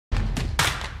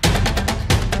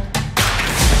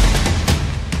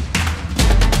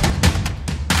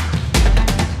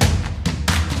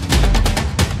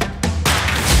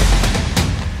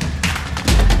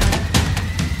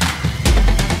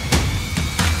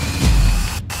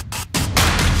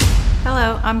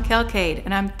I'm Kel Kade,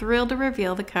 and I'm thrilled to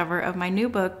reveal the cover of my new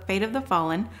book, Fate of the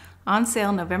Fallen, on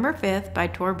sale November 5th by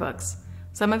Tor Books.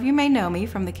 Some of you may know me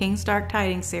from the King's Dark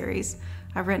Tidings series.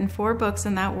 I've written 4 books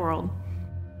in that world.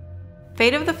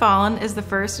 Fate of the Fallen is the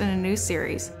first in a new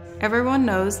series. Everyone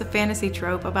knows the fantasy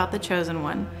trope about the Chosen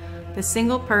One, the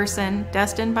single person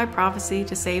destined by prophecy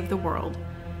to save the world.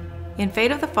 In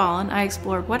Fate of the Fallen, I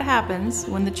explored what happens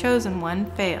when the Chosen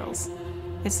One fails.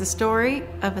 It's the story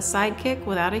of a sidekick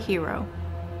without a hero.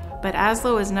 But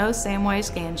Aaslo is no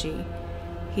Samwise Gamgee.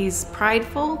 He's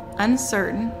prideful,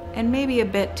 uncertain, and maybe a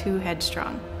bit too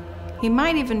headstrong. He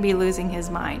might even be losing his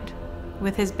mind.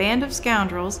 With his band of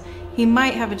scoundrels, he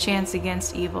might have a chance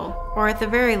against evil, or at the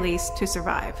very least, to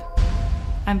survive.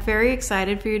 I'm very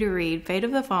excited for you to read Fate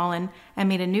of the Fallen and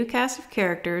meet a new cast of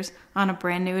characters on a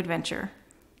brand new adventure.